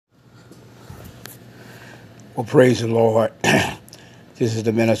Well, praise the Lord. This is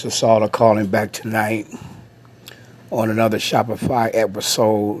the Minister Sauter calling back tonight on another Shopify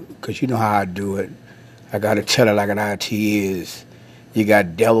episode because you know how I do it. I got to tell it like an IT is. You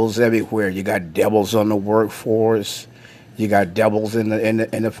got devils everywhere. You got devils on the workforce. You got devils in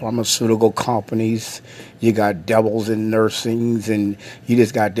the pharmaceutical companies. You got devils in nursing, and you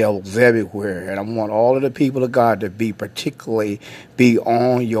just got devils everywhere. And I want all of the people of God to particularly be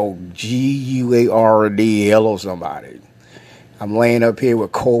on your GUARDL or somebody. I'm laying up here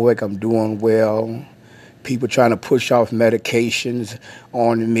with COVID. I'm doing well. People trying to push off medications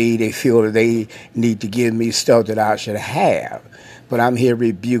on me. They feel that they need to give me stuff that I should have. But I'm here to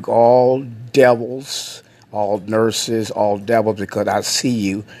rebuke all devils, all nurses, all devils, because I see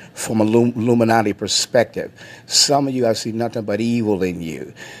you from a Illuminati perspective. Some of you, I see nothing but evil in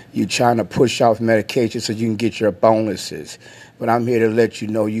you. You're trying to push off medication so you can get your bonuses. But I'm here to let you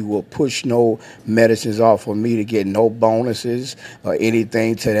know you will push no medicines off for me to get no bonuses or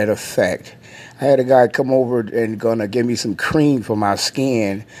anything to that effect. I had a guy come over and gonna give me some cream for my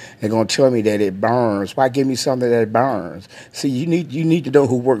skin and gonna tell me that it burns. Why give me something that burns? See, you need to know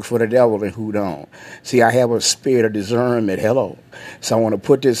who works for the devil and who don't. See, I have a spirit of discernment. Hello. So I want to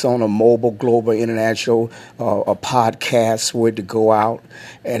put this on a mobile, global, international a podcast for it to go out.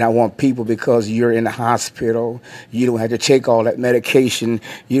 And I want people, because you're in the hospital, you don't have to take all that medication.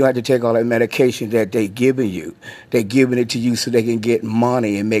 You don't have to take all that medication that they're giving you. They're giving it to you so they can get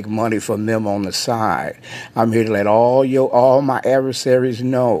money and make money from them on the side. I'm here to let all my adversaries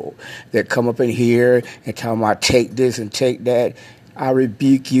know that come up in here and tell them I take this and take that. I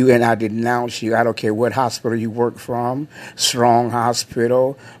rebuke you and I denounce you. I don't care what hospital you work from, Strong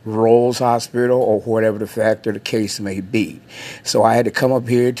Hospital, Rolls Hospital, or whatever the fact or the case may be. So I had to come up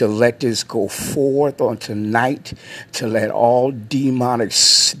here to let this go forth on tonight, to let all demonic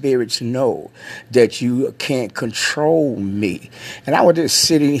spirits know that you can't control me. And I was just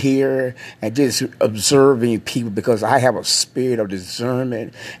sitting here and just observing people because I have a spirit of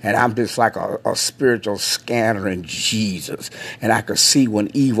discernment and I'm just like a spiritual scanner in Jesus. And I can see when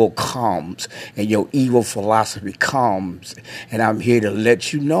evil comes and your evil philosophy comes. And I'm here to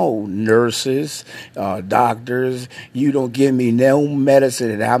let you know, nurses, doctors, you don't give me no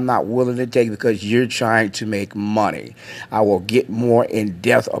medicine that I'm not willing to take because you're trying to make money. I will get more in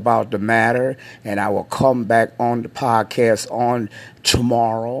depth about the matter and I will come back on the podcast on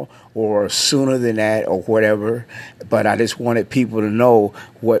tomorrow or sooner than that or whatever. But I just wanted people to know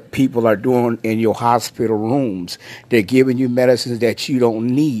what people are doing in your hospital rooms. They're giving you medicines that you don't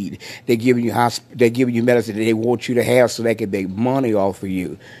need. They're giving you medicine that they want you to have so they can make money off of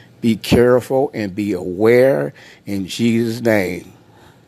you. Be careful and be aware in Jesus' name.